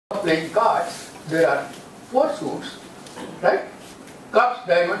of playing cards, there are 4 suits, right? Clubs,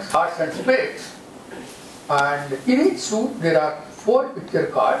 diamonds, hearts and spades. And in each suit there are 4 picture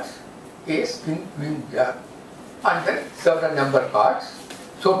cards, ace, king, queen, jack, and then several number cards.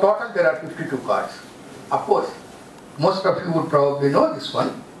 So total there are 52 cards. Of course, most of you would probably know this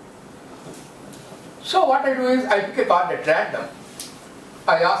one. So what I do is I pick a card at random.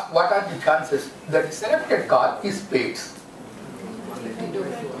 I ask what are the chances that the selected card is spades.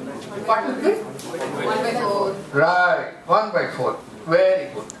 What will be? 1 by 4. Right, 1 by 4.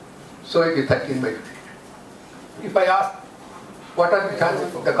 Very good. So it is 13 by 52. If I ask what are the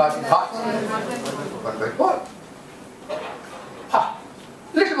chances of the card is hearts? 1 by 4.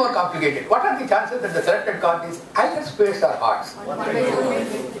 Little more complicated. What are the chances that the selected card is either spades or hearts? 1 by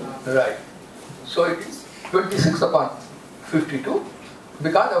 4. Right. So it is 26 upon 52.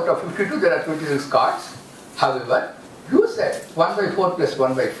 Because out of 52 there are 26 cards. However, you said 1 by 4 plus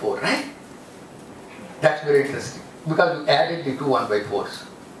 1 by 4, right? That's very interesting. Because you added the two 1 by 4s,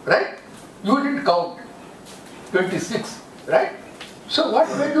 right? You didn't count 26, right? So what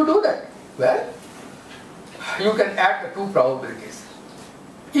made you do that? Well, you can add the two probabilities.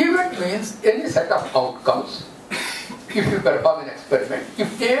 Event means any set of outcomes. If you perform an experiment,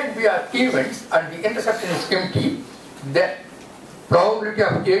 if A and B are events and the intersection is empty, then probability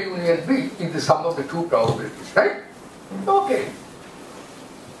of A union B is the sum of the two probabilities, right? Okay.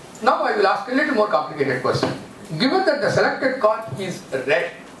 Now I will ask a little more complicated question. Given that the selected card is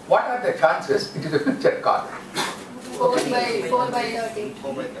red, what are the chances it is a picture card? 4 by 30.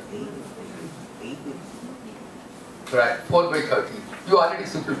 Right, 4 by 30. You already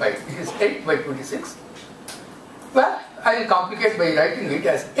simplified. It is 8 by 26. Well, I will complicate by writing it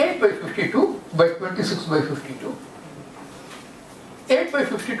as 8 by 52 by 26 by 52. 8 by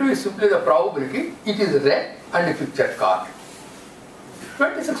 52 is simply the probability it is red and a picture card.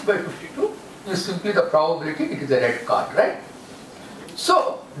 26 by 52 is simply the probability it is a red card, right?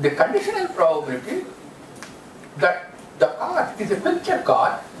 So, the conditional probability that the card is a picture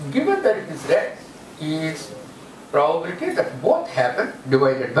card given that it is red is probability that both happen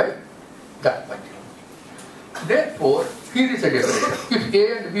divided by that much. Therefore, here is a definition. If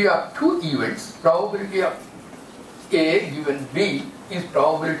A and B are two events, probability of A given B is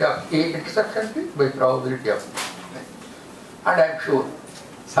probability of A intersection B by probability of B. And I am sure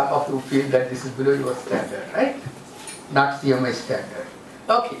some of you feel that this is below your standard, right? Not CMA standard.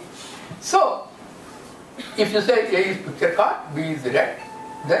 Okay. So, if you say A is picture card, B is red,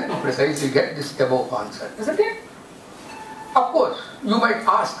 then you precisely get this above answer, isn't it? Of course, you might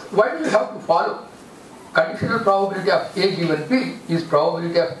ask, why do you have to follow? Conditional probability of A given B is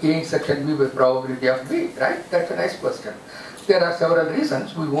probability of A intersection B by probability of B, right? That's a nice question. There are several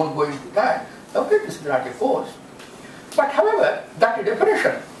reasons, we won't go into that. Okay, this is not a force. But however, that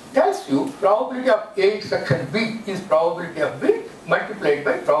definition tells you probability of A intersection B is probability of B multiplied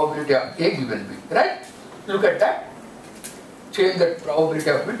by probability of A given B, right? Look at that. Change that probability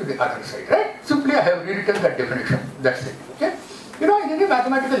of B to the other side, right? Simply I have rewritten that definition. That's it, okay? You know, in any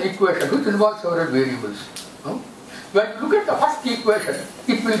mathematical equation which involves several variables, when you look at the first equation,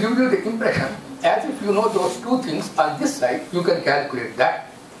 it will give you the impression as if you know those two things on this side, you can calculate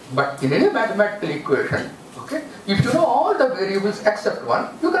that. But in any mathematical equation, okay, if you know all the variables except one,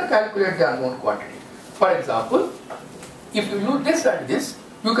 you can calculate the unknown quantity. For example, if you know this and this,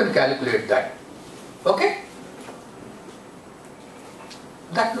 you can calculate that. Okay?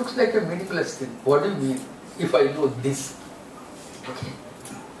 That looks like a meaningless thing. What do you mean if I know this? Okay.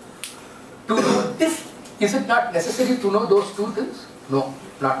 To know this, is it not necessary to know those two things? No,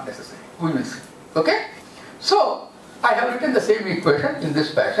 not necessary. We will see. Okay? So, I have written the same equation in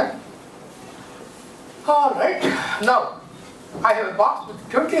this fashion. Alright, now I have a box with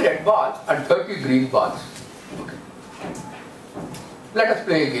 20 red balls and 30 green balls. Okay. Let us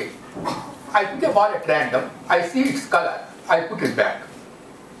play a game. I pick a ball at random, I see its color, I put it back.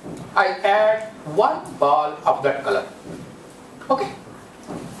 I add one ball of that color. Okay?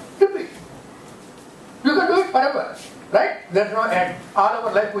 Repeat. You can do it forever, right? There's no end. All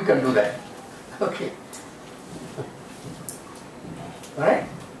our life we can do that. Okay. Alright?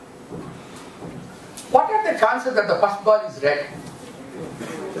 What are the chances that the first ball is red?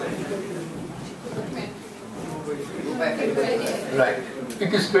 Right.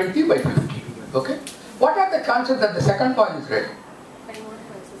 It is 20 by 50. Okay? What are the chances that the second ball is red?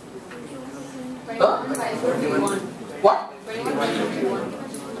 Huh? What?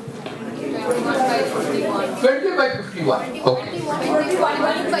 20 by 51. Okay.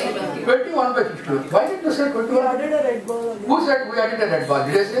 21 by 51. Why did you say 21? We added a red ball. Who said we added a red ball?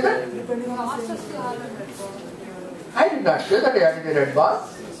 Did I say that? I did not say that I added a red ball.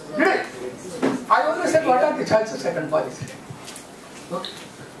 Did I? I only said what are the chances second ball is red. Okay.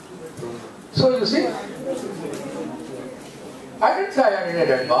 So you see, I didn't say I added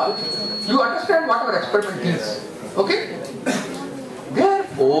a red ball. You understand what our experiment is. Okay?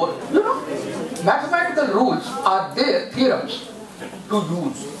 Therefore, you know, mathematical rules are there, theorems to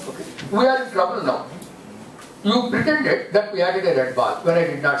use. Okay? We are in trouble now. You pretended that we added a red ball when I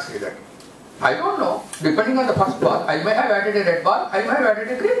did not say that. I don't know. Depending on the first ball, I may have added a red ball, I may have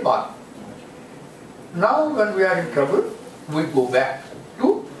added a green ball. Now when we are in trouble, we go back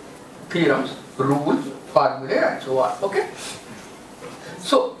to theorems, rules, formulae and so on. Okay?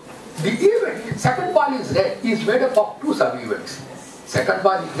 So, the event, second ball is red, is made up of two sub-events. Second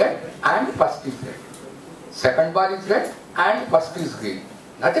ball is red and first is red. Second ball is red and first is green.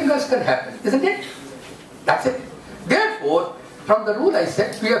 Nothing else can happen, isn't it? That's it. Therefore, from the rule I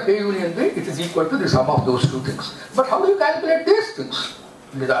said, P of A union B, it is equal to the sum of those two things. But how do you calculate these things?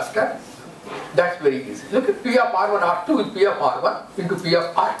 Disaster. That's very easy. Look at P of R1 R2 with P of R1 into P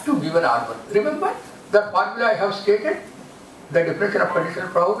of R2 given R1. Remember the formula I have stated? The definition of conditional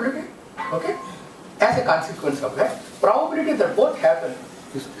probability. Okay? As a consequence of that, probability that both happen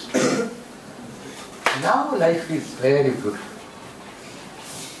is distributed. Now life is very good.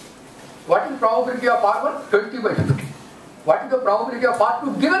 What is the probability of R1? 20 by 50. What is the probability of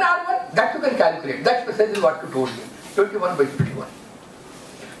R2 given R1? That you can calculate. That's precisely what you told me. 21 by 51.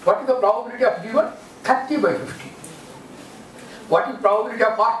 What is the probability of G1? 30 by 50. What is the probability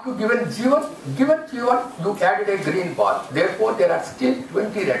of R2 given G1? Given G1, you added a green ball. Therefore, there are still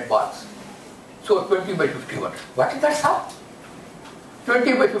 20 red balls. So 20 by 51. What is that sum?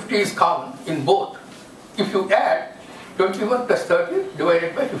 20 by 50 is common in both. If you add 21 plus 30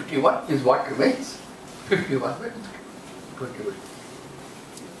 divided by 51 is what remains. 51 by 50. 20 by 50.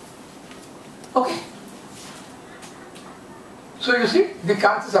 Okay. So you see, the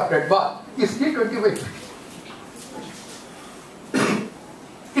chances of red ball is still 20 by 50.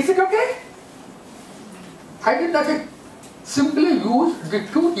 Is it okay? I did nothing. Simply use the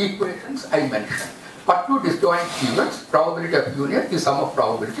two equations I mentioned. For two disjoint events, probability of union is sum of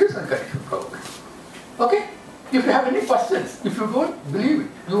probabilities and conditional probability. Okay? If you have any questions, if you don't believe it,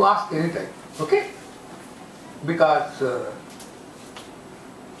 you ask anytime. Okay? Because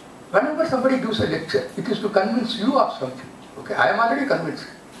whenever somebody gives a lecture, it is to convince you of something. Okay? I am already convinced.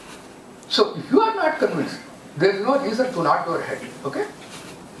 So if you are not convinced, there is no reason to nod your head. Okay?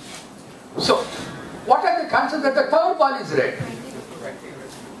 So, what are the chances that the third ball is red?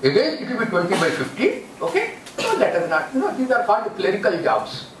 Again, it will be 20 by 50. Okay? So let us not, these are called clerical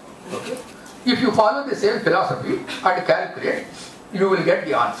jobs. Okay? If you follow the same philosophy and calculate, you will get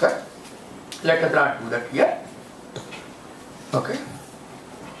the answer. Let us not do that here. Okay?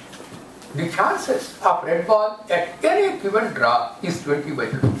 The chances of red ball at any given draw is 20 by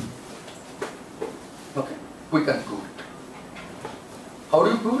 50. Okay? We can prove it. How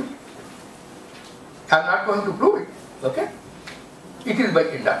do you prove it? I am not going to prove it. Okay? It is by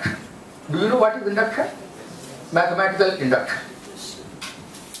induction. Do you know what is induction? Mathematical induction.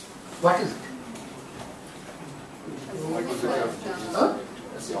 What is it? Huh?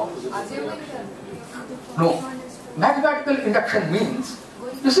 No. Mathematical induction means,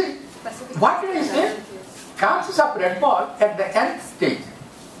 you see, what did I say? Chances of red ball at the nth stage.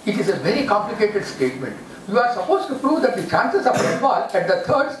 It is a very complicated statement. You are supposed to prove that the chances of red ball at the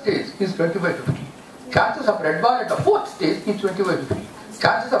third stage is 20 by 50. Chances of red ball at the fourth stage is 20 by 50.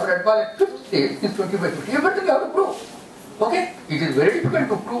 Chances of red ball at fifth stage is 20 by 50. Everything you have to prove. Okay? It is very difficult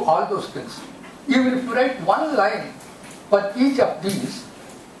to prove all those things. Even if you write one line for each of these,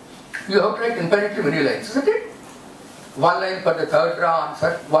 you have to write infinitely many lines, isn't it? One line for the third draw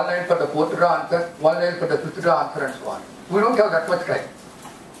answer, one line for the fourth draw answer, one line for the fifth draw answer and so on. We don't have that much time.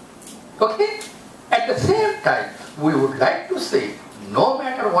 Okay? At the same time, we would like to say, no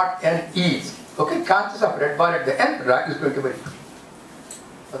matter what n is, okay, chances of red ball at the nth draw is 20 by 50.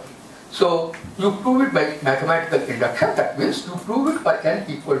 Okay. So, you prove it by mathematical induction, that means you prove it for n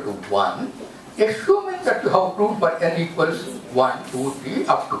equal to 1, assuming that you have proved for n equals 1, 2, 3,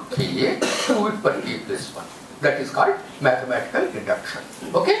 up to k, prove it for k plus 1. That is called mathematical induction.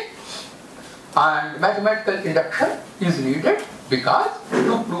 Okay? And mathematical induction is needed because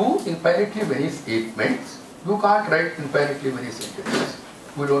to prove infinitely many statements, you can't write infinitely many sentences.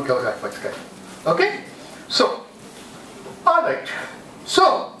 We don't have that much time. Okay? So, alright.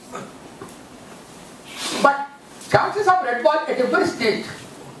 So, but chances of red ball at every stage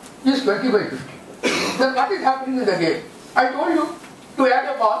is 20 by 50. Then what is happening in the game? I told you to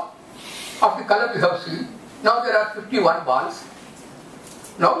add a ball of the color we have seen. Now there are 51 balls.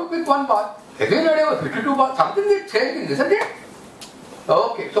 Now you pick one ball. Again add 52 balls. Something is changing, isn't it?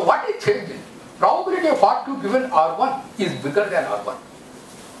 Okay, so what is changing? Probability of R2 given R1 is bigger than R1.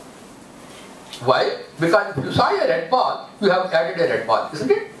 Why? Because if you saw a red ball, you have added a red ball, isn't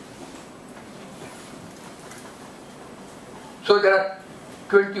it? So there are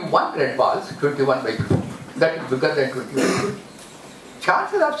 21 red balls, 21 by 50. That is bigger than 21.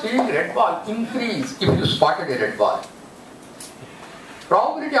 Chances of seeing a red ball increase if you spotted a red ball.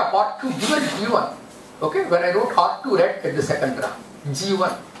 Probability of R2 given G1. Okay, when I wrote R2 red at the second draw,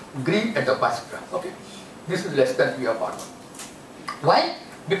 G1 green at the first draw. Okay, this is less than P of R1. Why?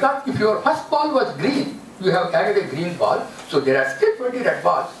 Because if your first ball was green, you have added a green ball, so there are still 20 red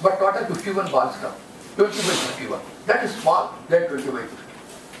balls, but total 51 balls now. 20 by 51. That is small than 20 by 50.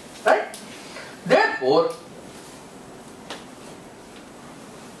 Right? Therefore,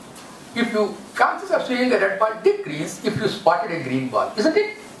 if you chances of seeing a red ball decrease if you spotted a green ball, isn't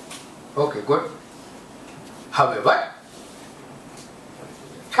it? Okay, good. However,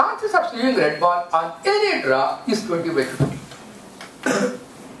 chances of seeing a red ball on any draw is 20 by 50.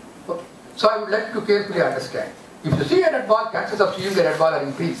 Okay. So I would like to carefully understand. If you see a red ball, chances of seeing a red ball are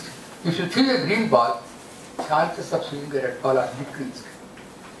increased. If you see a green ball, chances of seeing a red ball are decreased.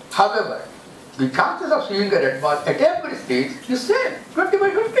 However, the chances of seeing a red ball at every stage is same, 20 by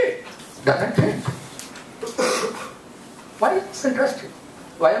 50. Doesn't change. Why is this interesting?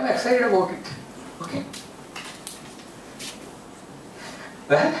 Why am I excited about it? Okay.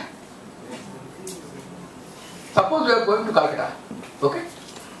 Well, suppose we are going to Calcutta. Okay.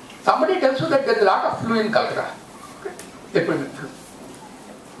 Somebody tells you that there is a lot of flu in Calcutta. Okay. Epidemic flu.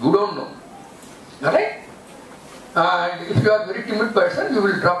 You don't know. Alright? And if you are a very timid person, you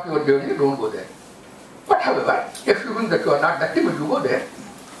will drop your journey, don't go there. But however, assuming that you are not that timid, you go there,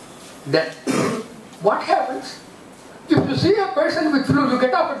 then what happens? If you see a person with flu, you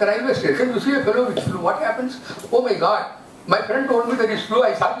get off at the railway station, you see a fellow with flu, what happens? Oh my God, my friend told me there is flu,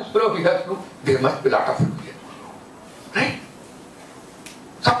 I saw this fellow, he has flu. There must be a lot of flu here. Right?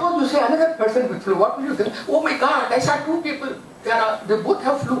 Suppose you see another person with flu, what will you think? Oh my God, I saw two people, they both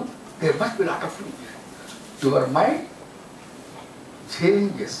have flu. There must be a lot of flu here. Your mind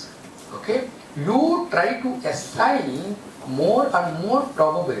changes. Okay? You try to assign more and more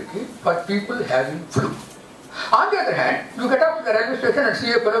probability for people having flu. On the other hand, you get up to the railway station and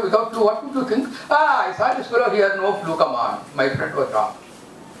see a fellow without flu, what would you think? Ah, I saw this fellow, he has no flu, come on, my friend was wrong.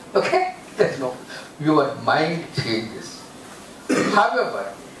 Okay? There's no flu. Your mind changes.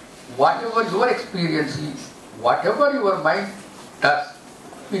 However, whatever your experience is, whatever your mind does,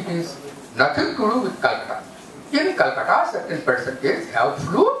 it is nothing to do with Calcutta. In Calcutta, certain percentage have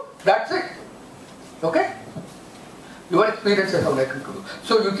flu, that's it. Okay? Your experiences have nothing to do.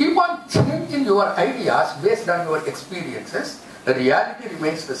 So you keep on changing your ideas based on your experiences. The reality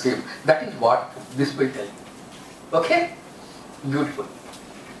remains the same. That is what this will tell you. Okay? Beautiful.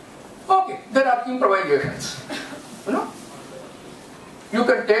 Okay, there are improvisations. You know? You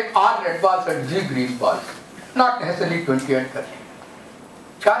can take R red balls and G green balls. Not necessarily 20 and 30.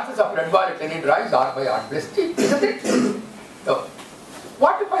 Chances of red ball at any draw is R by R plus T, isn't it? So,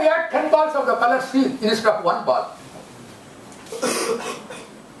 what if I add 10 balls of the color C instead of 1 ball?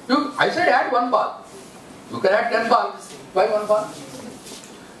 I said add 1 ball. You can add 10 balls. Why 1 ball?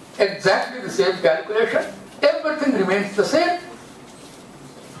 Exactly the same calculation. Everything remains the same.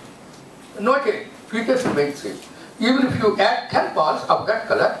 No change. Features remain same. Even if you add 10 balls of that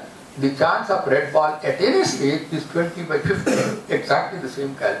color, the chance of red ball at any stage is 20 by 50. Exactly the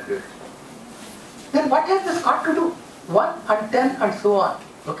same calculation. Then what has this got to do? 1 and 10 and so on.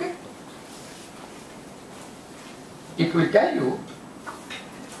 Okay? It will tell you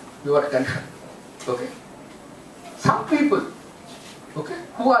your attention. Okay? Some people, okay,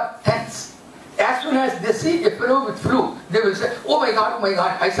 who are tense, as soon as they see a fellow with flu, they will say, oh my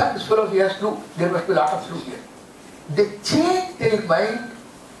God, I saw this fellow, he has flu. There must be a lot of flu here. They change their mind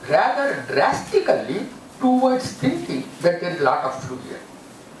rather drastically towards thinking that there is a lot of flu here.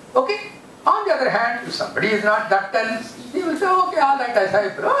 Okay? On the other hand, if somebody is not that tense, he will say, okay, alright, I saw a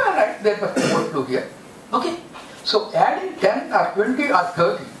flu, alright, there must be more flu here. Okay? So adding 10 or 20 or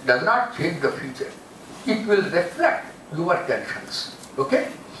 30 does not change the feature. It will reflect your tensions.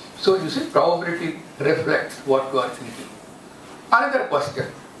 Okay? So you see, probability reflects what you are thinking. Another question.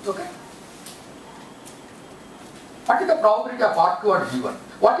 Okay? What is the probability of R2 and G1?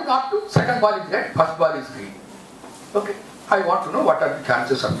 What is R2? Second ball is red, first ball is green. Okay? I want to know what are the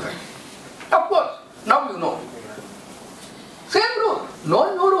chances of that. Of course, now you know. Same rule,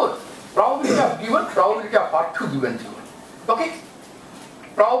 no new rule. Probability of G1, probability of R2 given G1. Okay?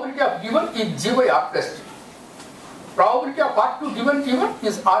 Probability of G1 is G by R plus G. Probability of R2 given G1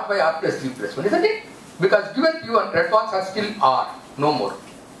 is R by R plus G plus 1, isn't it? Because given G1, red balls are still R. no more.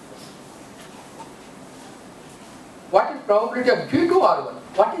 What is probability of G2 R1?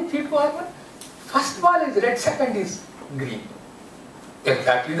 What is G2 R1? First ball is red, second is green.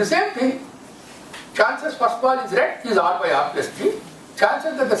 Exactly the same thing. Chances first ball is red is R by R plus 3.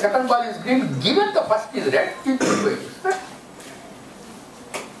 Chances that the second ball is green given the first is red is 2 by this.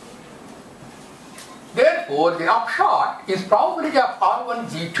 Therefore, the upshot is probability of R1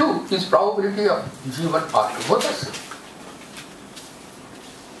 G2 is probability of G1 R2. Both are same.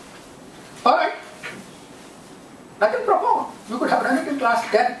 Alright. Nothing profound. You could have run it in class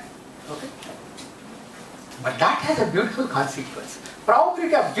 10. Okay. But that has a beautiful consequence.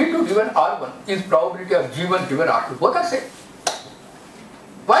 Probability of G2 given R1 is probability of G1 given R2. Both are same.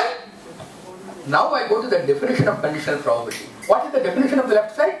 Why? Now I go to the definition of conditional probability. What is the definition of the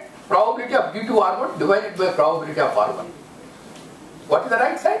left side? Probability of G2 R1 divided by probability of R1. What is the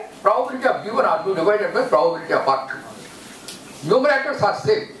right side? Probability of G1 R2 divided by probability of R2. Numerators are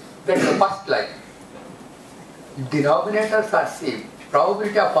same. That is the first line. Denominators are same.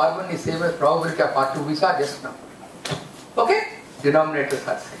 Probability of R1 is same as probability of R2 we saw just now. Okay? Denominators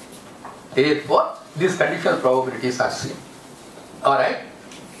are same. Therefore, these conditional probabilities are same. Alright?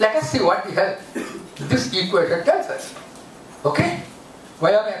 Let us see what this equation tells us. Okay?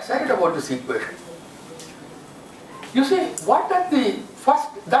 Why am I excited about this equation? You see, what does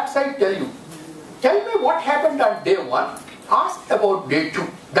that side tell you? Tell me what happened on day 1, ask about day 2.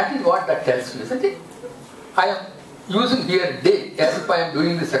 That is what that tells you, isn't it? I am using here day as if I am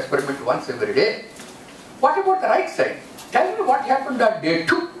doing this experiment once every day. What about the right side? Tell me what happened on day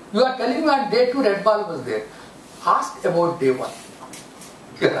 2. You are telling me on day 2 red ball was there. Ask about day 1.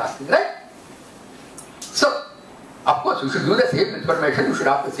 You are asking, right? So, of course, you should do the same information, you should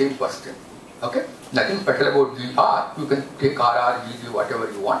ask the same question. Okay? Nothing special about GR, you can take RR, GG,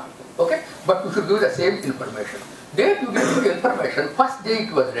 whatever you want. Okay? But you should do the same information. There you give the information, first day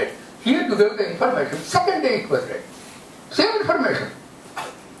it was red. Here you give the information, second day it was red. Same information.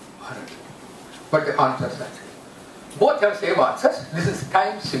 But the answers are same. Both have same answers. This is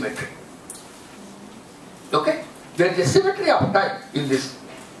time symmetry. Okay? There is a symmetry of time in this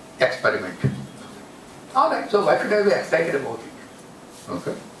experiment. Alright, so why should I be excited about it?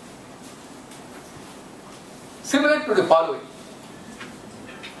 Okay. Similar to the following.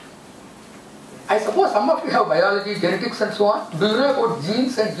 I suppose some of you have biology, genetics and so on. Do you know about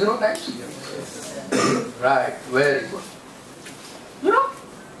genes and genotypes? Yes. Right, very good. You know,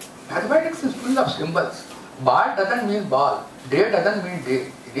 mathematics is full of symbols. Ball doesn't mean ball. Day doesn't mean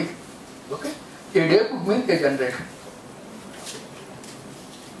day. It is. Okay? A day could mean a generation.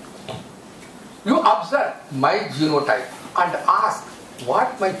 You observe my genotype and ask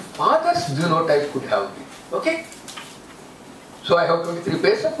what my father's genotype could have been. Okay? So I have 23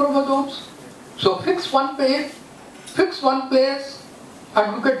 pairs of chromosomes. So fix one pair, fix one place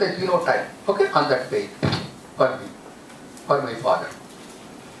and look at the genotype, okay, on that page for me, for my father.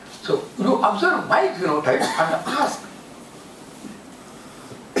 So you observe my genotype and ask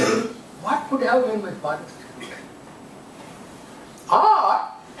what could have been my father's genotype. Or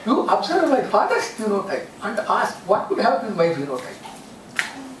you observe my father's genotype and ask what could have been my genotype.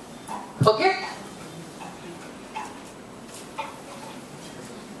 Okay?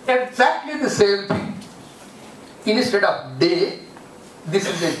 Exactly the same thing. Instead of day, this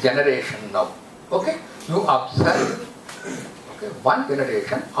is a generation now. Okay? You observe one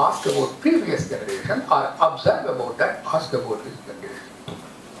generation, ask about previous generation, or observe about that, ask about this generation.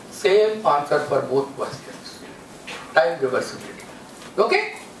 Same answer for both questions. Time reversibility.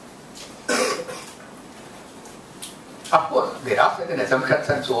 Okay? Of course, there are certain assumptions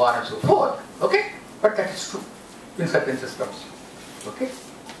and so on and so forth. Okay? But that is true in certain systems. Okay?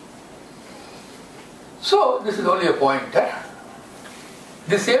 So, this is only a pointer.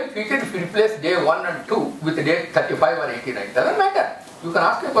 The same feature if you replace day 1 and 2 with day 35 or 89. Doesn't matter. You can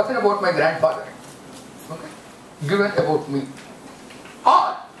ask a question about my grandfather. Okay? Given about me.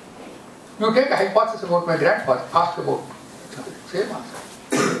 Or, you take a hypothesis about my grandfather, ask about same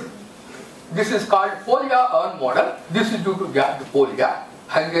answer. This is called Polya Urn Model. This is due to George Polya,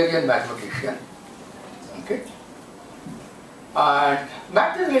 Hungarian mathematician. Okay? And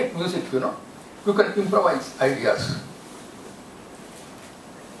math is like music, you know. You can improvise ideas.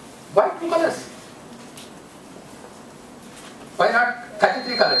 Why 2 colors? Why not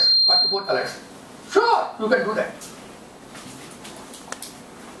 33 colors, 44 colors? Sure, you can do that.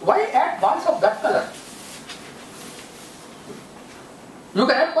 Why add balls of that color? You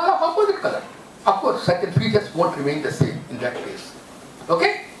can add ball of opposite color. Of course, certain features won't remain the same in that case.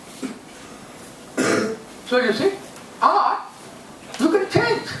 Okay? So you see, or you can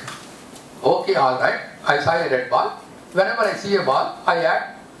change. Okay, alright, I saw a red ball. whenever I see a ball, I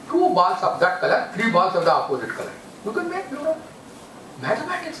add 2 balls of that color, 3 balls of the opposite color. You can make neuron.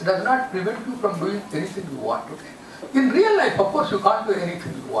 Mathematics does not prevent you from doing anything you want, okay? In real life, of course, you can't do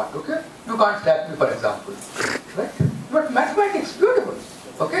anything you want, okay? You can't slap me, for example, right? But mathematics, beautiful,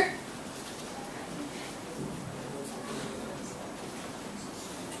 okay?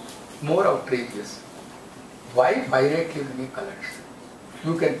 More outrageous. Why finitely many colors?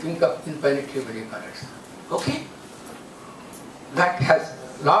 You can think of infinitely many colors, okay? That has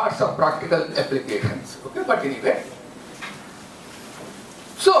lots of practical applications, okay? But anyway,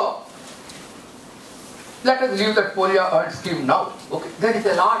 so let us leave that Polya Urn scheme now, okay? There is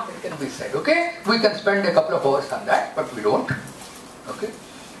a lot that can be said, okay? We can spend a couple of hours on that, but we don't, okay?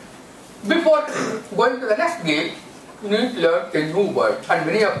 Before going to the next game, you need to learn a new word, and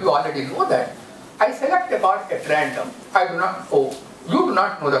many of you already know that. I select a card at random. I do not know. You do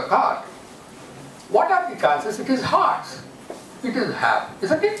not know the card. What are the chances? It is hearts. It is half,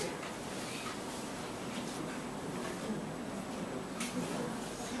 isn't it?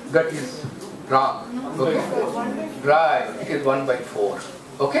 That is wrong. Okay? Right. It is 1 by 4.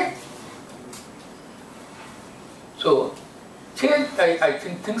 Okay? So, change. I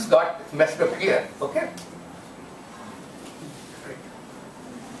think things got messed up here. Okay?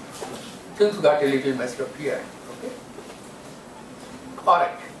 Things got a little messed up here. Okay?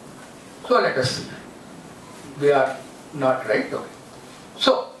 Alright. So let us see. They are not right. Okay.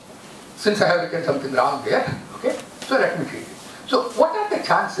 So, since I have written something wrong there, okay, so let me treat it. So what are the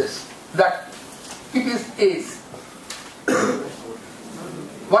chances that it is ace?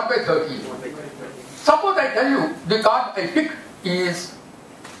 1 by 13. Suppose I tell you the card I pick is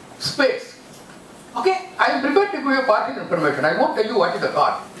spades. Okay? I am prepared to give you partial information. I won't tell you what is the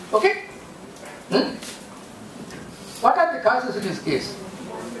card. Okay? What are the chances it is ace?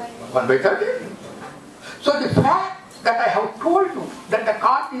 1 by 13. So the fact that I have told you that the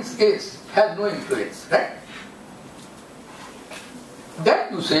card is ace has no influence, right?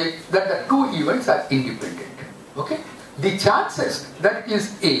 Then you say that the two events are independent. Okay? The chances that it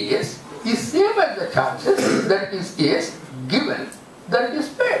is ace is same as the chances that it is ace given that it is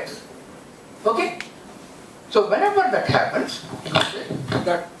spades. Okay? So whenever that happens, you say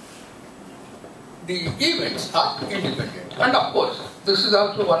that the events are independent. And of course, this is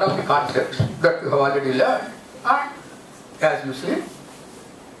also one of the concepts that you have already learned. And as you see,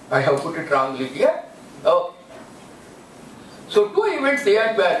 I have put it wrongly here. Okay. So two events A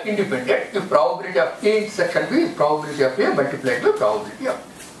and B are independent if probability of A intersection B is probability of A multiplied by probability of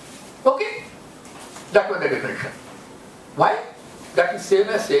B. Okay? That was the definition. Why? That is same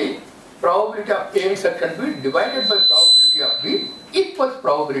as saying probability of A intersection B divided by probability of B equals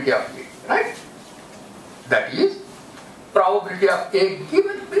probability of A. Right? That is, probability of A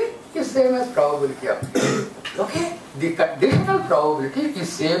given B is same as probability of B. Okay? The conditional probability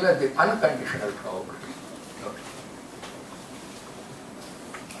is same as the unconditional probability. Okay.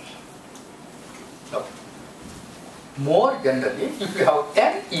 Okay. More generally, if you have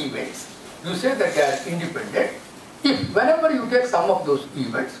n events, you say that they are independent. If whenever you take sum of those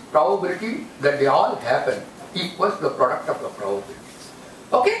events, probability that they all happen equals the product of the probabilities.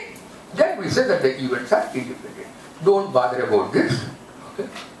 Okay? Then we say that the events are independent. Don't bother about this. Okay?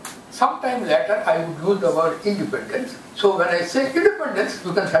 Sometime later I would use the word independence. So when I say independence,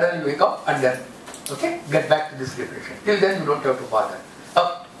 you can suddenly wake up and then, okay, get back to this definition. Till then you don't have to bother.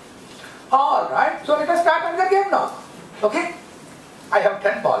 Alright, so let us start another game now. Okay? I have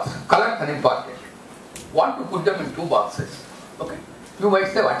 10 balls. Color unimportant. Want to put them in 2 boxes. Okay? You might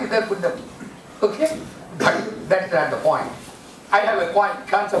say, what is there put them? Okay? But that's not the point. I have a coin,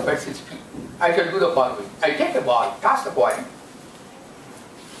 chance of bets is 2. I shall do the following. I take a ball, toss the coin.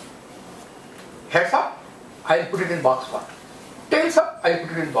 Heads up, I will put it in box 1. Tails up, I will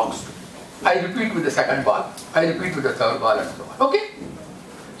put it in box 2. I repeat with the second ball. I repeat with the third ball and so on. Okay?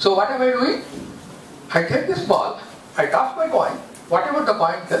 So what am I doing? I take this ball, I toss my coin. Whatever the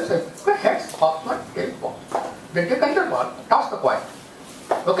coin tells, I put heads, box 1, tails, box 2. Then take another ball, toss the coin.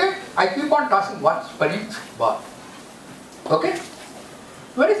 Okay? I keep on tossing once for each ball. Okay?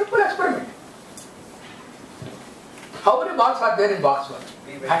 Very simple experiment. How many balls are there in box 1?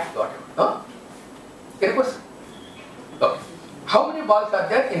 I got it. Huh? Any question? Okay. How many balls are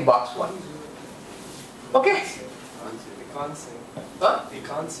there in box 1? Okay? We can't say. Huh? We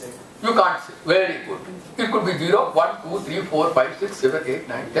can't say. You can't say. Very good. It could be 0, 1, 2, 3, 4, 5, 6, 7, 8,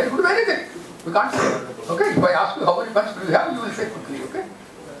 9, 10. It could be anything. We can't say. Okay? If I ask you how many balls do you have, you will say quickly. Okay?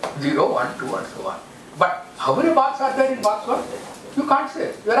 0, 1, 2 and so on. But how many balls are there in box 1? You can't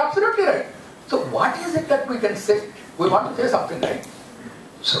say. You are absolutely right. So what is it that we can say? We want to say something, right?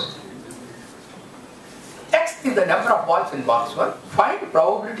 So, X is the number of balls in box 1. Find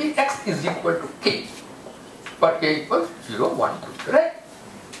probability x is equal to k. For k equals 0, 1, 2, right?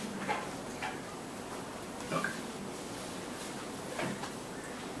 Okay.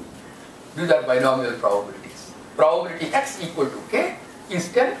 These are binomial probabilities. Probability x equal to k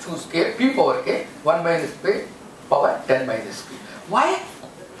is 10, choose k, p power k, 1 minus p power 10 minus p. Why?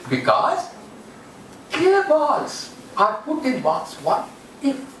 Because k balls are put in box 1.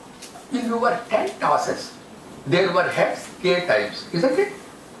 If in your 10 tosses, there were heads k times, isn't it?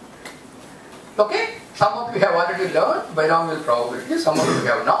 Okay? Some of you have already learned binomial probability, some of you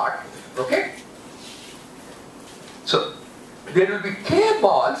have not. Okay? So, there will be k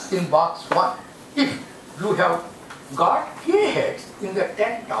balls in box 1 if you have got k heads in the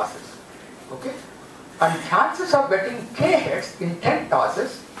 10 tosses. Okay? And chances of getting k heads in 10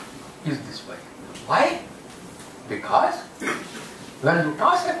 tosses is this way. Why? Because when you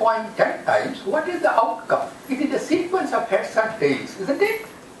toss a coin 10 times, what is the outcome? It is a sequence of heads and tails, isn't it?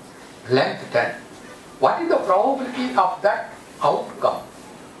 Length 10. What is the probability of that outcome?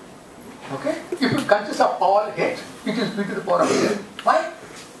 Okay? If it consists of all heads, it is p to the power of 10. Why?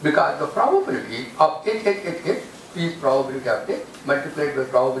 Because the probability of h is probability of h multiplied by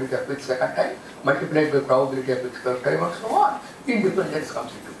probability of each second time, multiplied by probability of each third time, and so on. Independence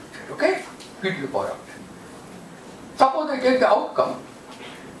comes into picture. Okay? P to the power of 10. Suppose I take the outcome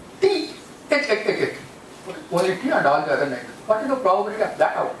t, h. Only t and all the other 9. What is the probability of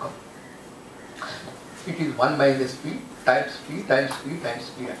that outcome? It is 1 minus p times p times p times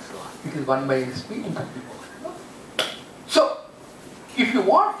p and so on. It is 1 minus p into p power. So, if you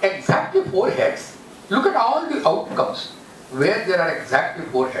want exactly 4 heads, look at all the outcomes where there are exactly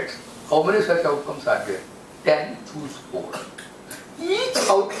 4 heads. How many such outcomes are there? 10, choose 4. Each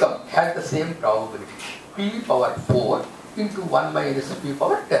outcome has the same probability. P power 4 into 1 minus p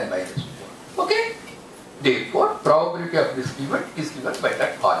power 10 minus 4. Okay? Therefore, probability of this event is given by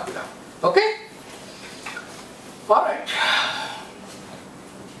that formula. Okay? Alright.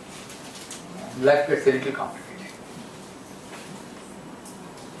 Life gets a little complicated.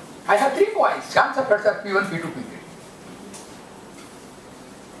 I have 3 coins. Chance of heads are P1, P2, P3.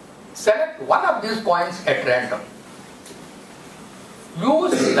 Select one of these coins at random.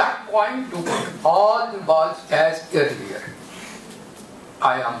 Use that coin to put all the balls as earlier.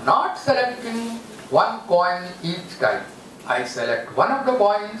 I am not selecting one coin each time. I select one of the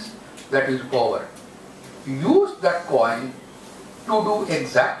coins that is over. Use that coin to do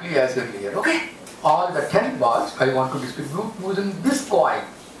exactly as earlier. Okay? All the 10 balls I want to distribute using this coin.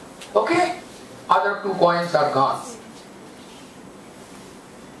 Okay? Other 2 coins are gone.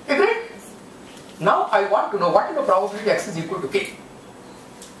 Agreed? Now I want to know what is the probability x is equal to k.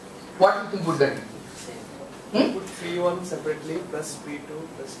 What do you think would that be? Put P1 separately plus P2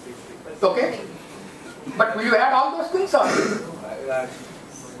 plus P3. Okay? But will you add all those things or?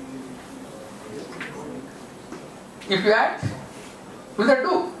 If you add, will that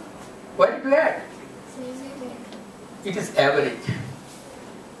do? What did you add? It is average.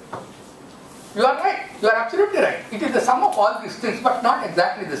 You are right. You are absolutely right. It is the sum of all these things, but not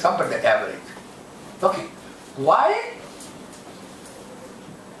exactly the sum, but the average. Okay. Why?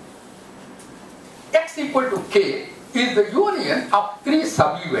 X equal to k is the union of 3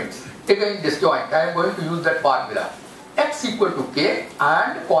 sub-events. Again, disjoint. I am going to use that formula. X equal to k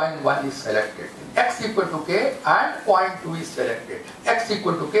and coin 1 is selected. X equal to k and coin 2 is selected. X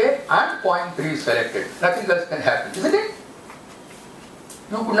equal to k and coin 3 is selected. Nothing else can happen, isn't it?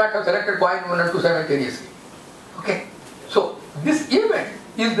 You could not have selected coin 1 and 2 simultaneously. Okay. So, this event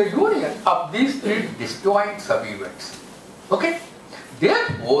is the union of these 3 disjoint sub-events. Okay.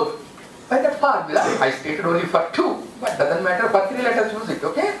 Therefore, by that formula, I stated only for 2, but doesn't matter for 3, let us use it,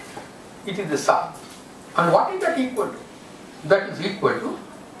 okay? It is the sum. And what is that equal to? That is equal to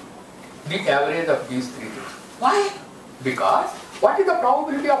the average of these 3 things. Why? Because, what is the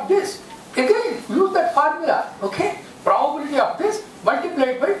probability of this? Again, use that formula, okay? Probability of this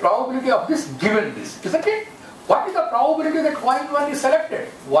multiplied by probability of this given this, isn't it? What is the probability that coin 1 is selected?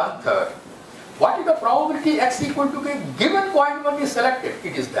 1/3. What is the probability x equal to k given coin 1 is selected?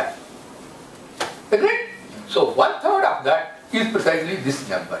 It is that. Agreed? So 1/3 of that is precisely this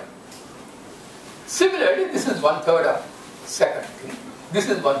number. Similarly, this is 1/3 of second thing. This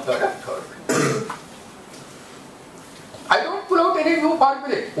is 1/3 of third. I don't pull out any new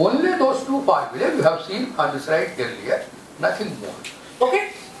formulae. Only those 2 formulae you have seen on this slide earlier. Nothing more.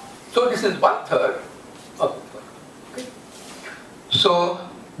 Okay? So this is 1/3 of the third. Okay? So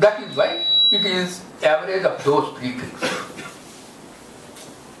that is why it is average of those 3 things.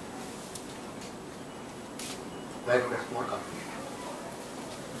 Right? That's more complicated.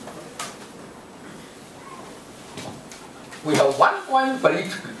 We have one coin for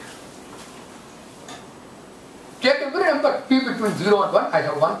each P. Take every number P between 0 and 1, I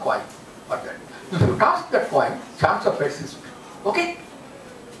have one coin for that. If you toss that coin, chance of heads is P. Okay?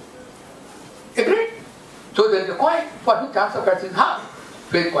 Agreed? So there is a coin for which chance of heads is half.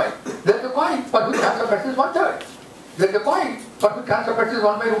 Fair coin. There is a coin for which chance of heads is 1/3. There is a coin for which chance of heads is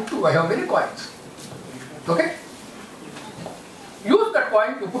 1/√2. I have many coins. Okay? Use that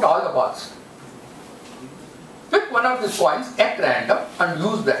coin to put all the balls. Pick one of these coins at random and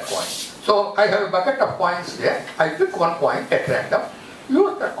use that coin. So I have a bucket of coins there. I pick one coin at random.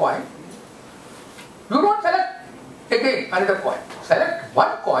 Use that coin. You don't select again another coin. Select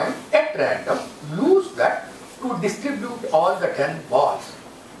one coin at random. Use that to distribute all the 10 balls.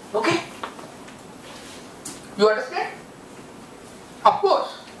 Okay? You understand? Of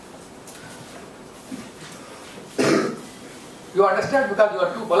course. You understand because you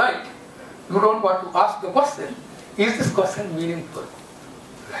are too polite. You don't want to ask the question, is this question meaningful?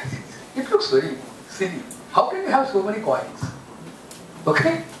 It looks very silly. How can you have so many coins?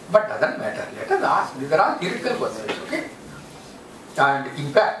 Okay? But doesn't matter. Let us ask. These are all theoretical questions. Okay? And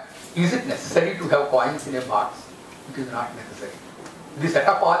in fact, is it necessary to have coins in a box? It is not necessary. The set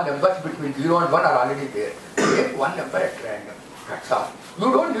of all numbers between 0 and 1 are already there. Take one number at random. That's all.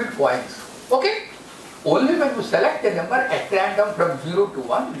 You don't need coins. Okay? Only when you select a number at random from 0 to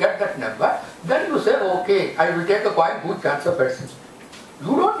 1, get that number, then you say, okay, I will take a coin whose chance of heads is.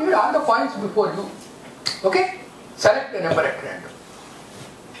 You don't need all the coins before you. Okay? Select a number at random.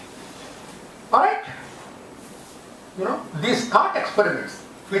 Alright? You know, these thought experiments,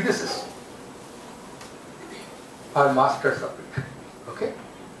 physicists are masters of it. Okay?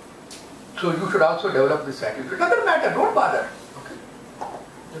 So you should also develop this attitude. It doesn't matter, don't bother. Okay?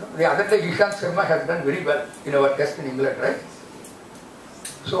 You know, the other day Ishan Sharma has done very well in our test in England, right?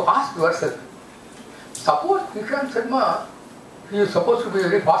 So ask yourself, suppose Ishan Sharma, he is supposed to be a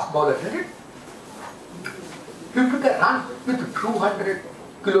very fast bowler, isn't it? He took a run with 200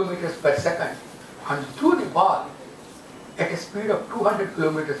 kilometers per second and threw the ball at a speed of 200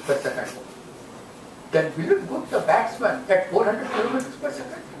 kilometers per second. Then will it put the batsman at 400 kilometers per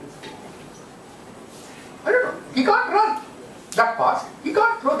second? I don't know. He can't run that fast. He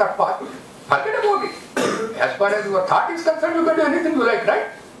can't throw that fast. Forget about it. As far as your thought is concerned, you can do anything you like,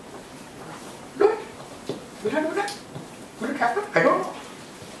 right? Do it. Will I do that? Will it happen? I don't know.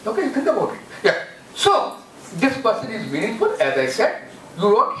 Okay, think about it. Yeah. So, this person is meaningful. As I said, you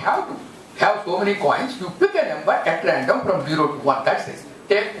don't have to have so many coins. You pick a number at random from 0 to 1. That's it.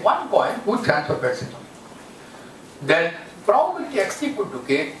 Take one coin whose chance of heads is. Then probability x equal to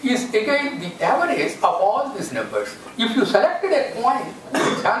k is again the average of all these numbers. If you selected a coin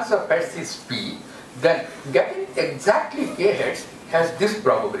whose chance of heads is p, then getting exactly k heads has this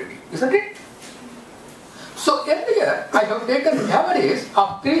probability, isn't it? So earlier I have taken average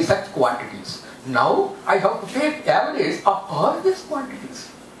of 3 such quantities. Now I have to take average of all these quantities.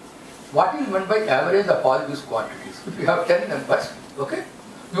 What is meant by average of all these quantities? If you have 10 numbers, okay,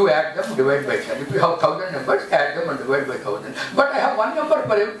 you add them, divide by 10. If you have 1000 numbers, add them and divide by 1000. But I have one number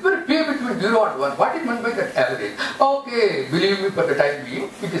for every p between 0 and 1. What is meant by that average? Okay, believe me, for the time being,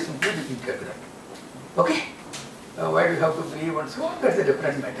 it is simply the integral. Okay? Why do you have to believe and so on? That's a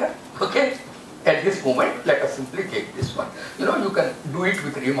different matter. Okay? At this moment, let us simply take this one. You know, you can do it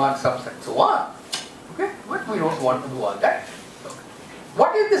with Riemann sums and so on. Okay? But we don't want to do all that. Okay.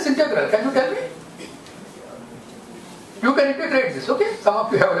 What is this integral? Can you tell me? You can integrate this, okay? Some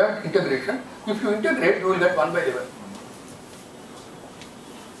of you have learned integration. If you integrate, you will get 1/11.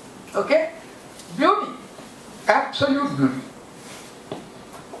 Okay? Beauty. Absolute beauty.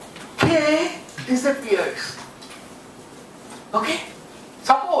 K disappears. Okay?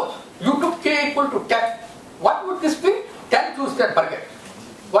 Suppose you took k equal to 10. What would this be? 10 choose 10, forget.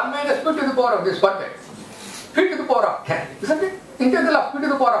 1 minus p to the power of this, forget. P to the power of 10, isn't it? Integral of p to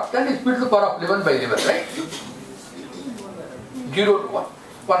the power of 10 is p to the power of 11 by 11, right? 0 to 1,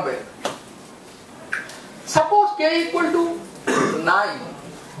 1 by 11. Suppose k equal to 9.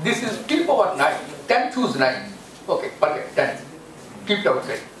 This is p power 9. 10 choose 9. Okay, forget 10. Keep it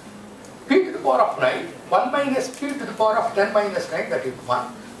outside. P to the power of 9. 1 minus p to the power of 10 minus 9, that is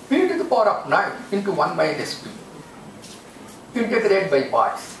 1. P to the power of 9 into 1 minus p. Integrate by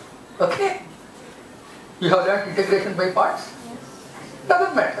parts. Okay? You have learned integration by parts?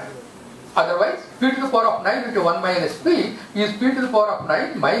 Doesn't matter. Otherwise, p to the power of 9 into 1 minus p is p to the power of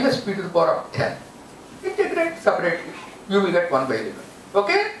 9 minus p to the power of 10. Integrate separately. You will get 1 by 11.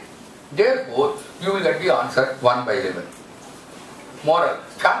 Okay? Therefore, you will get the answer 1 by 11. Moral.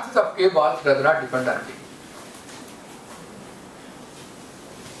 Chances of k balls does not depend on k.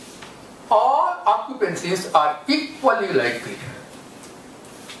 all occupancies are equally likely.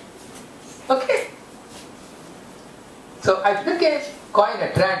 Okay? So I pick a coin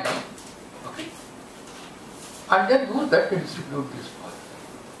at random, okay, and then use that to distribute this ball.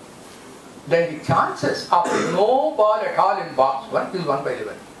 Then the chances of no ball at all in box 1 is 1 by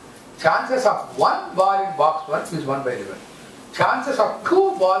 11. Chances of one ball in box 1 is 1 by 11. Chances of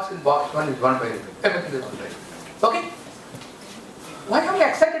two balls in box 1 is 1 by 11. Everything is 1 by 11. Okay? Why are you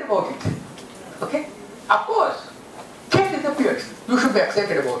excited about it? Okay? Of course, K disappears. You should be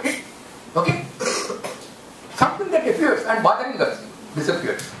excited about it. Okay? Something that appears and bothering us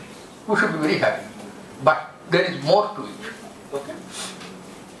disappears. We should be very happy. But there is more to it. Okay?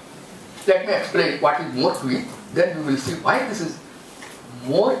 Let me explain what is more to it. Then we will see why this is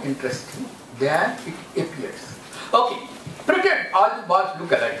more interesting than it appears. Okay. Pretend all the balls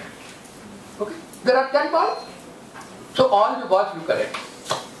look alike. Okay? There are 10 balls. So all the balls look alike.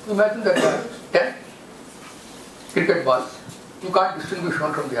 Imagine that there are 10 cricket balls. You can't distinguish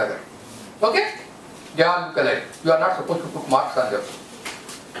one from the other. Okay? They all look alike. You are not supposed to put marks on them.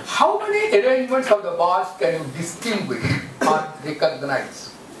 How many arrangements of the balls can you distinguish or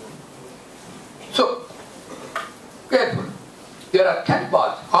recognize? So, careful. There are 10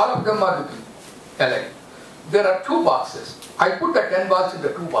 balls. All of them are looking alike. There are 2 boxes. I put the 10 balls in the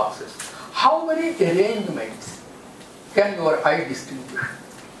 2 boxes. How many arrangements can your eye distinguish?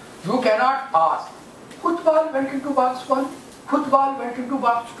 You cannot ask, which ball went into box 1? Which ball went into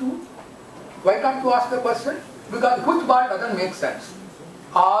box 2? Why can't you ask the question? Because which ball doesn't make sense.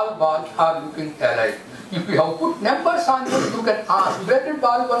 All balls are looking alike. If you have put numbers on them, you can ask, where did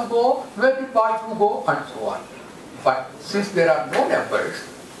ball 1 go, where did ball 2 go, and so on. But since there are no numbers,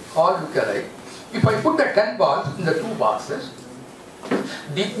 all look alike, if I put the 10 balls in the 2 boxes,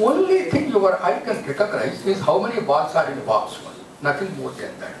 the only thing your eye can recognize is how many balls are in box 1. Nothing more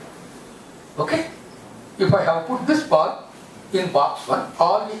than that. Okay? If I have put this ball in box 1,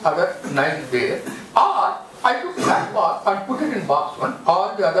 all the other 9 there, or I took that ball and put it in box 1,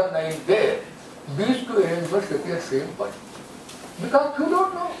 all the other 9 there, these 2 arrangements appear same ball. Because you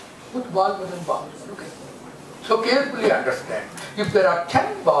don't know which ball was in box 1. Okay? So carefully understand. If there are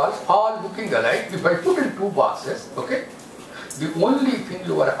 10 balls all looking alike, if I put in 2 boxes, okay, the only thing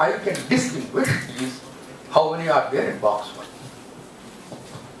your eye can distinguish is how many are there in box 1.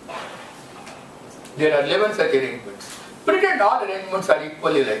 There are 11 such arrangements. Pretend all arrangements are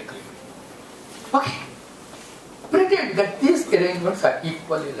equally likely. Okay. Pretend that these arrangements are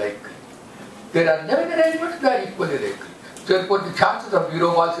equally likely. There are 11 arrangements that are equally likely. So therefore the chances of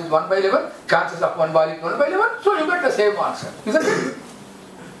 0 balls is 1 by 11, chances of 1 ball is 1 by 11, so you get the same answer. Isn't it?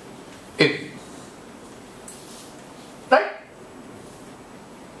 80. Right?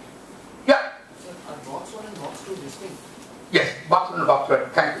 Yeah? Are box 1 and box 2 distinct? Yes, box 1 and box 2.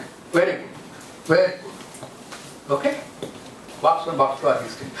 Thank you. Very good. Very good. Okay? Box 1 and box 2 are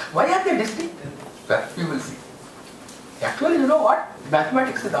distinct. Why are they distinct? Well, you will see. Actually, you know what?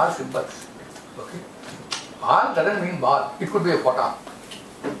 Mathematics is all symbols. Okay? Ball doesn't mean ball. It could be a photon.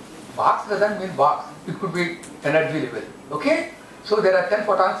 Box doesn't mean box. It could be energy level. Okay? So there are 10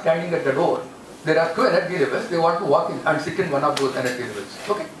 photons standing at the door. There are 2 energy levels. They want to walk in and sit in one of those energy levels.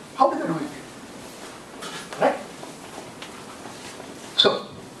 Okay? How do they do it? Right? So,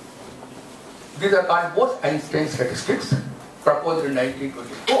 these are called both Einstein statistics, proposed in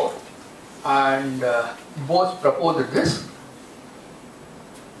 1924. And Bose proposed this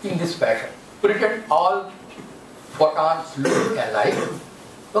in this fashion. Pretend all photons look alike.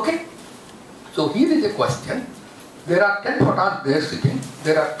 Okay? So here is a question. There are 10 photons there sitting.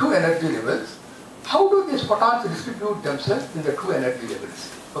 There are 2 energy levels. How do these photons distribute themselves in the 2 energy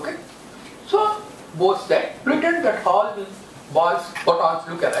levels? Okay? So Bose said, pretend that all the balls, photons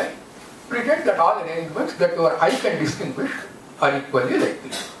look alike. Pretend that all arrangements that your eye can distinguish are equally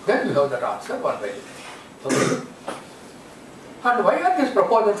likely. Then you have that answer 1 by 11. Okay? And why are these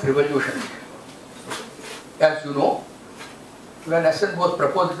proposals revolutionary? As you know, when S.N. Bose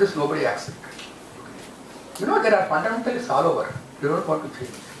proposed this, nobody accepted. You know, there are fundamentalists all over. They don't want to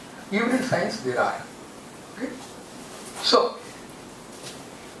change. Even in science, there are. Okay? So,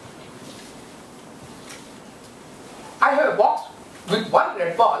 I have a box with 1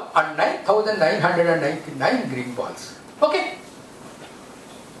 red ball and 9,999 green balls. Okay?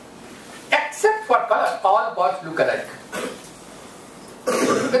 Except for color, all balls look alike.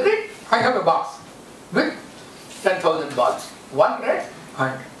 Agreed? I have a box with 10,000 balls. 1 red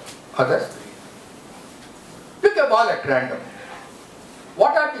and others green. Pick a ball at random.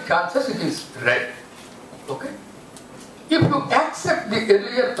 What are the chances it is red? Okay? If you accept the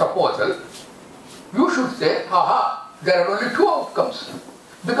earlier proposal, you should say, aha, there are only 2 outcomes.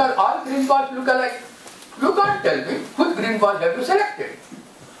 Because all green balls look alike. You can't tell me which green ball have you selected,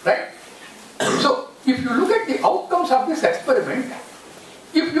 right? So, if you look at the outcomes of this experiment,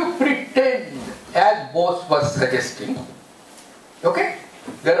 if you pretend, as Bose was suggesting, okay,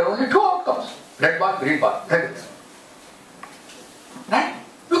 there are only two outcomes, red ball, green ball, that is. Right?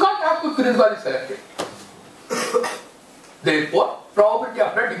 You can't have which green ball is selected. Therefore, probability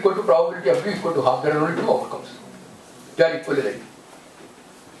of red equal to probability of blue equal to half, there are only two outcomes. They are equally like.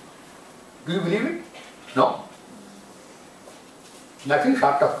 Do you believe it? No. Nothing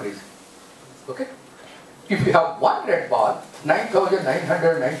short of crazy. Okay? If you have one red ball,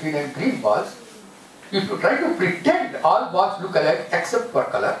 9,999 green balls, if you try to pretend all balls look alike except for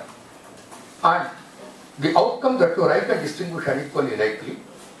color, and the outcome that you write and distinguish are equally likely,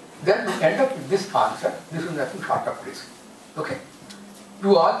 then you end up with this answer. This is nothing short of crazy. Okay? We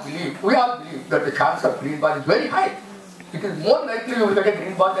all believe that the chance of green ball is very high. It is more likely you will get a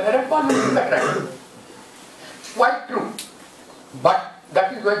green ball than a red ball will get red. Quite true. But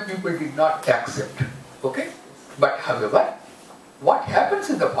that is why people did not accept. Okay? But however, what happens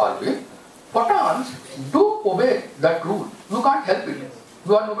in the following, photons do obey that rule. You can't help it.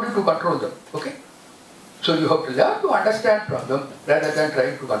 You are nobody to control them. Okay? So you have to learn to understand from them rather than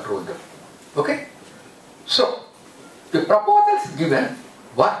trying to control them. Okay? So, the proposals given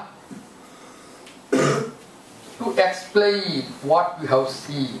were to explain what we have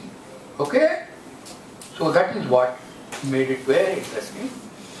seen. Okay? So that is what made it very interesting.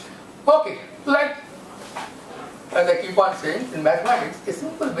 Okay, like as I keep on saying, in mathematics, a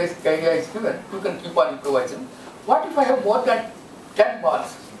simple basic idea is given. You can keep on improvising. What if I have more than 10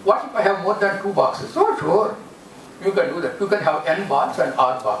 balls? What if I have more than 2 boxes? Oh, sure. You can do that. You can have n balls and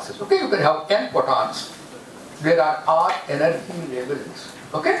r boxes. Okay, you can have n photons. There are r energy levels.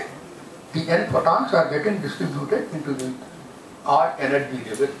 Okay? The n photons are getting distributed into the r energy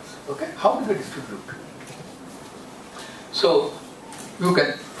levels. Okay? How do they distribute? So, you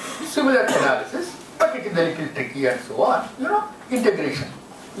can, similar analysis, but it is a little tricky and so on. You know, integration.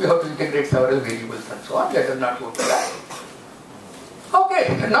 You have to integrate several variables and so on. Let us not go to that.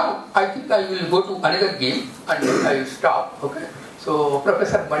 Okay, now I think I will go to another game and I will stop. Okay? So,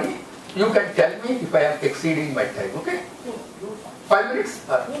 Professor Mani, you can tell me if I am exceeding my time. Okay? 5 minutes?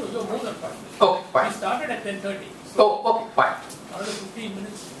 No, you're more than 5 minutes. Okay, fine. We started at 10:30. Oh, okay, fine. Another 15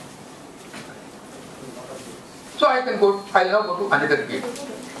 minutes. So I can go, I'll now go to another game.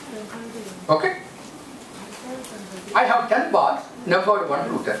 Okay? I have 10 balls, numbered 1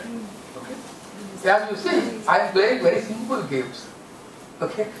 to 10. Okay? As you see, I am playing very simple games.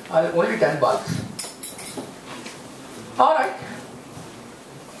 Okay? I have only 10 balls. Alright.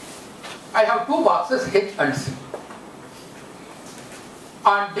 I have 2 boxes, H and C.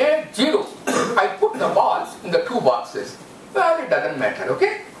 On day 0, I put the balls in the 2 boxes. Well, it doesn't matter,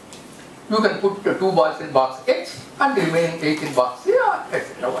 okay? You can put the 2 balls in box H and the remaining 8 in box C,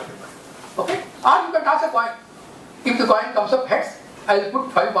 etc. whatever. Okay? Or you can toss a coin. If the coin comes up heads, I will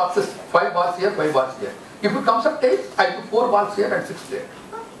put 5 balls here, 5 balls here. If it comes up tails, I put 4 balls here and 6 there.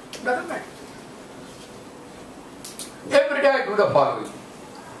 Doesn't matter. Every day I do the following.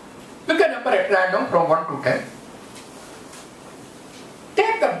 Pick a number at random from 1 to 10.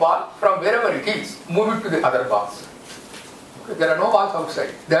 Take that ball from wherever it is, move it to the other box. Okay, there are no balls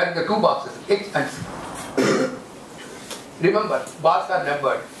outside. They are in the 2 boxes, H and C. Remember, balls are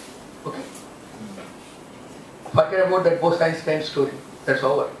numbered. Okay? Forget about that Bose-Einstein story. That's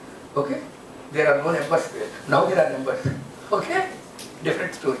over. Okay? There are no numbers there. Now there are numbers. Okay?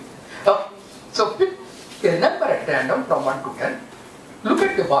 Different story. So pick a number at random from 1 to 10. Look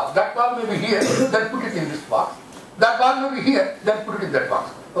at the ball. That ball may be here, then put it in this box. That ball may be here, then put it in that box.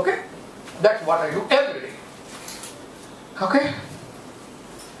 Okay? That's what I do every day. Okay?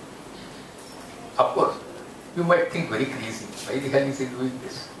 Of course, you might think very crazy. Why the hell is he doing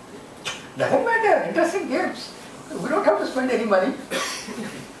this? Doesn't matter. Interesting games. We don't have to spend any money.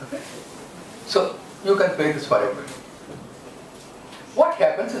 Okay? So, you can play this forever. What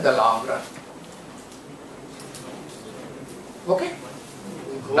happens in the long run? Okay?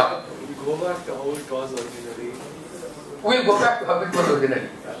 Now, Go back to how it was originally. we'll go back to how it was originally.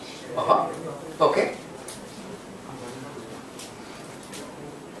 Okay?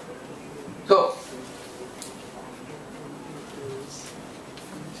 So,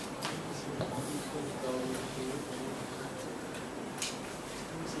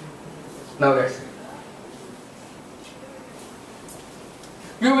 now let's see.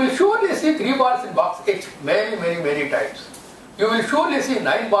 You will surely see 3 balls in box H many times. You will surely see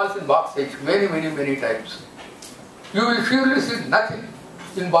 9 balls in box H many times. You will surely see nothing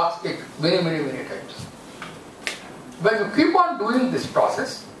in box H many times. when you keep on doing this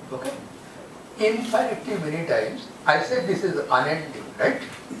process, okay, infinitely many times, I said this is unending, right?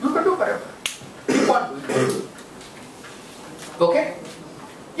 You can do forever. Keep on doing it. Okay?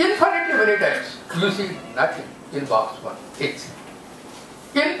 Infinitely many times, you see nothing in box 1, H.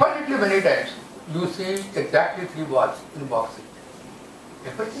 Infinitely many times, you see exactly 3 balls in box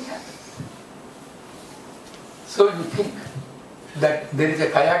 8. Everything happens. So you think that there is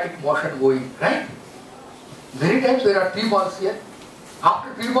a chaotic motion going, right? Many times there are 3 balls here.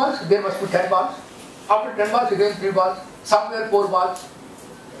 After 3 balls, there must be 10 balls. After 10 balls, again 3 balls. Somewhere 4 balls.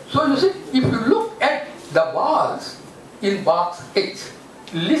 So you see, if you look at the balls in box H,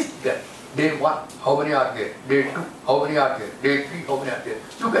 list them. Day 1, how many are there? Day 2, how many are there? Day 3, how many are there?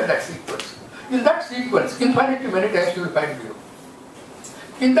 Look at that sequence. In that sequence, infinitely many times you will find 0.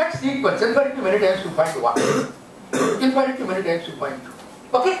 In that sequence, infinitely many times you find 1. Infinitely many times you find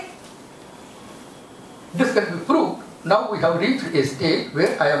 2. Okay? This can be proved. Now we have reached a stage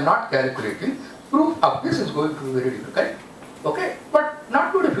where I am not calculating. Proof of this is going to be very difficult. Okay? But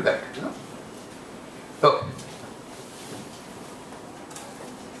not too difficult, you know. Okay.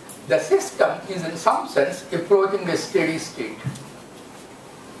 The system is in some sense approaching a steady state.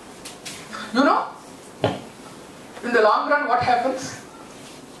 You know, in the long run what happens?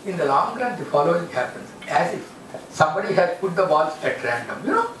 In the long run the following happens. As if somebody has put the balls at random.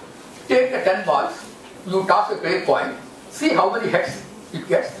 You know, take the 10 balls, you toss a pair coin, see how many heads it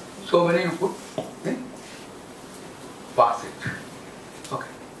gets, so many you put in, pass it. Okay.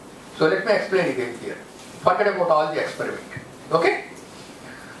 So let me explain again here. Forget about all the experiment. Okay?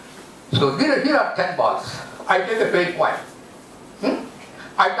 So here are 10 balls. I take a pair coin.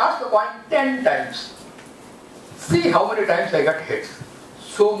 I toss the coin 10 times. See how many times I got heads.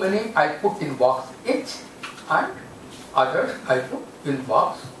 So many I put in box H and others I put in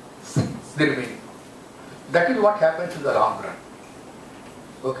box C, the remaining. That is what happens in the long run.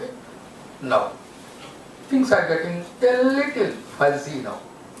 Okay? Now, things are getting a little fuzzy now.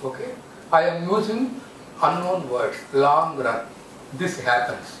 Okay? I am using unknown words, long run. This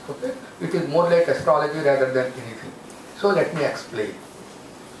happens. Okay? It is more like astrology rather than anything. So let me explain.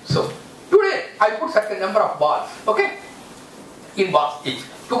 So, today I put certain number of balls. Okay? In box H.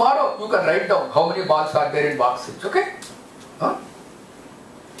 Tomorrow you can write down how many balls are there in box H. Okay? Huh?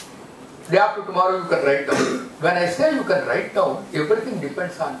 Day after tomorrow you can write down. When I say you can write down, everything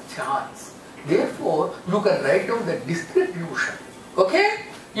depends on chance. Therefore, you can write down the distribution. Okay?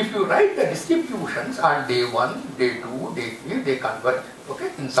 If you write the distributions on day 1, day 2, day 3, they converge.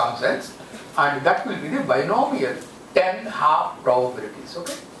 Okay? In some sense. And that will be the binomial 10 half probabilities.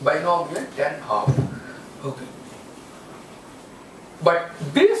 Okay? Binomial 10 half. Okay. But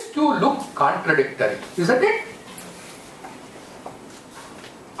these two look contradictory, isn't it?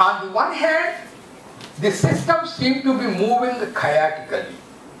 On the one hand, the system seems to be moving chaotically,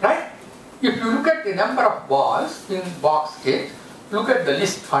 right? If you look at the number of balls in box H, look at the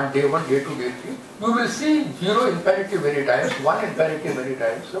list on day 1, day 2, day 3, you will see 0 infinity many times, 1 infinity many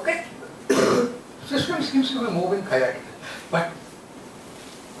times, okay? System seems to be moving chaotically, but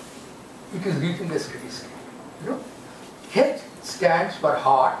it is reaching a steady state, you know? H stands for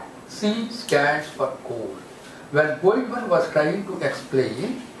hot, C stands for cold. When Goldman was trying to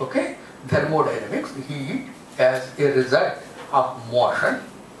explain, okay, thermodynamics, heat as a result of motion,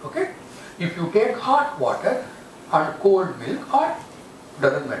 okay, if you take hot water and cold milk, or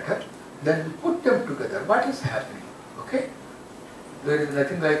doesn't matter, then you put them together, what is happening, okay? There is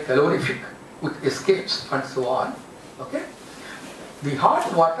nothing like calorific which escapes and so on, okay? The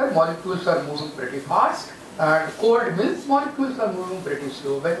hot water molecules are moving pretty fast, and cold milk molecules are moving pretty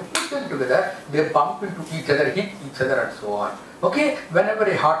slow. When you put them together, they bump into each other, hit each other and so on. Okay, whenever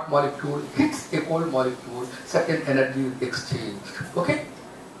a hot molecule hits a cold molecule, certain energy is exchanged. Okay?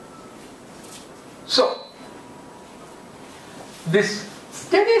 So, this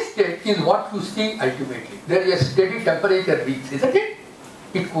steady state is what you see ultimately. There is a steady temperature reach, isn't it?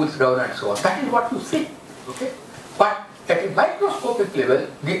 It cools down and so on. That is what you see. Okay? But at a microscopic level,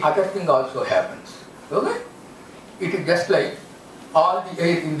 the other thing also happens. Okay? It is just like all the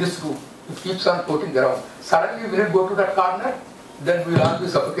air in this room, it keeps on floating around. Suddenly will it go to that corner? Then we will all be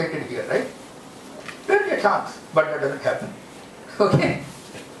suffocated here, right? There is a chance, but that doesn't happen. Okay?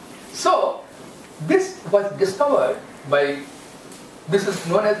 So, this was discovered by, this is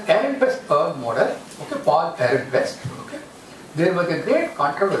known as Urn Model, okay, Paul Urn. Okay? There was a great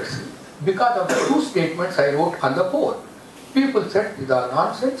controversy because of the two statements I wrote on the board. People said these are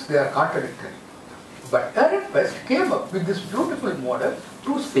nonsense, they are contradictory. But Urn came up with this beautiful model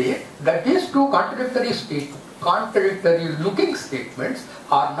to say that these two contradictory statements, contradictory looking statements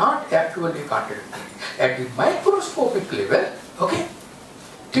are not actually contradictory. At the microscopic level, okay,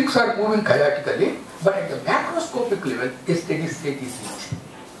 things are moving chaotically, but at the macroscopic level, a steady state is reached.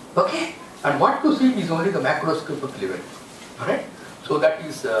 Okay? And what to see is only the macroscopic level. Alright? So that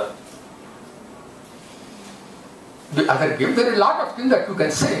is the other game. There are a lot of things that you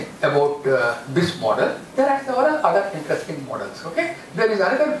can say about this model. There are several other interesting models. Okay? There is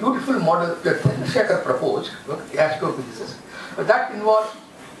another beautiful model that Shaker proposed, okay, astrophysicist, that involves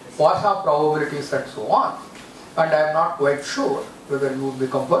Poisson probabilities and so on. And I am not quite sure whether you would be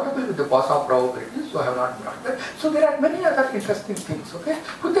comfortable with the Poisson probabilities, so I have not brought that. So there are many other interesting things. Okay?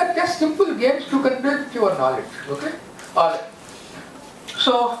 So they are just simple games to convey your knowledge. Okay? Alright.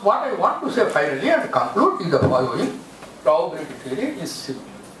 So what I want to say finally and conclude is the following. Probability theory is simple.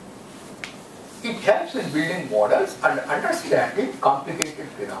 It helps in building models and understanding complicated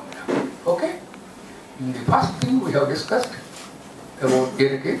phenomena. Okay? In the first thing we have discussed about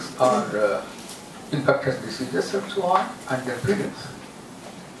genetics or infectious diseases and so on, and their physics.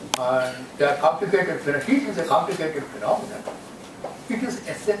 And they are complicated phenomena. Heat is a complicated phenomenon. It is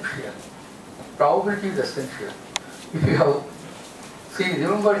essential. Probability is essential. If you have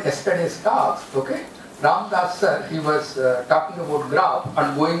remember yesterday's talks, okay? Ramdas sir, he was talking about graph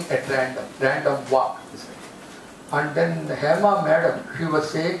and going at random walk. And then Hema madam, she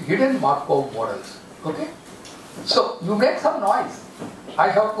was saying hidden Markov models. Okay? So you make some noise. I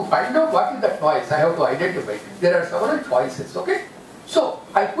have to find out what is that noise. I have to identify. There are several choices. Okay? So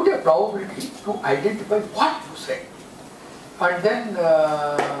I put a probability to identify what you say. And then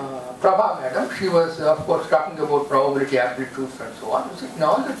Prabha madam, she was of course talking about probability amplitudes and so on. In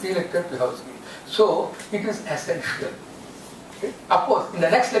all the three lectures we have seen. So it is essential. Okay? Of course, in the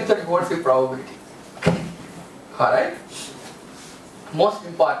next lecture you won't see probability. Okay? Alright? Most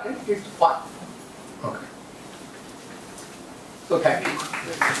important, it's fun. Okay. So thank you.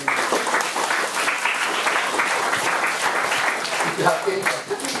 If you have any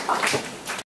questions,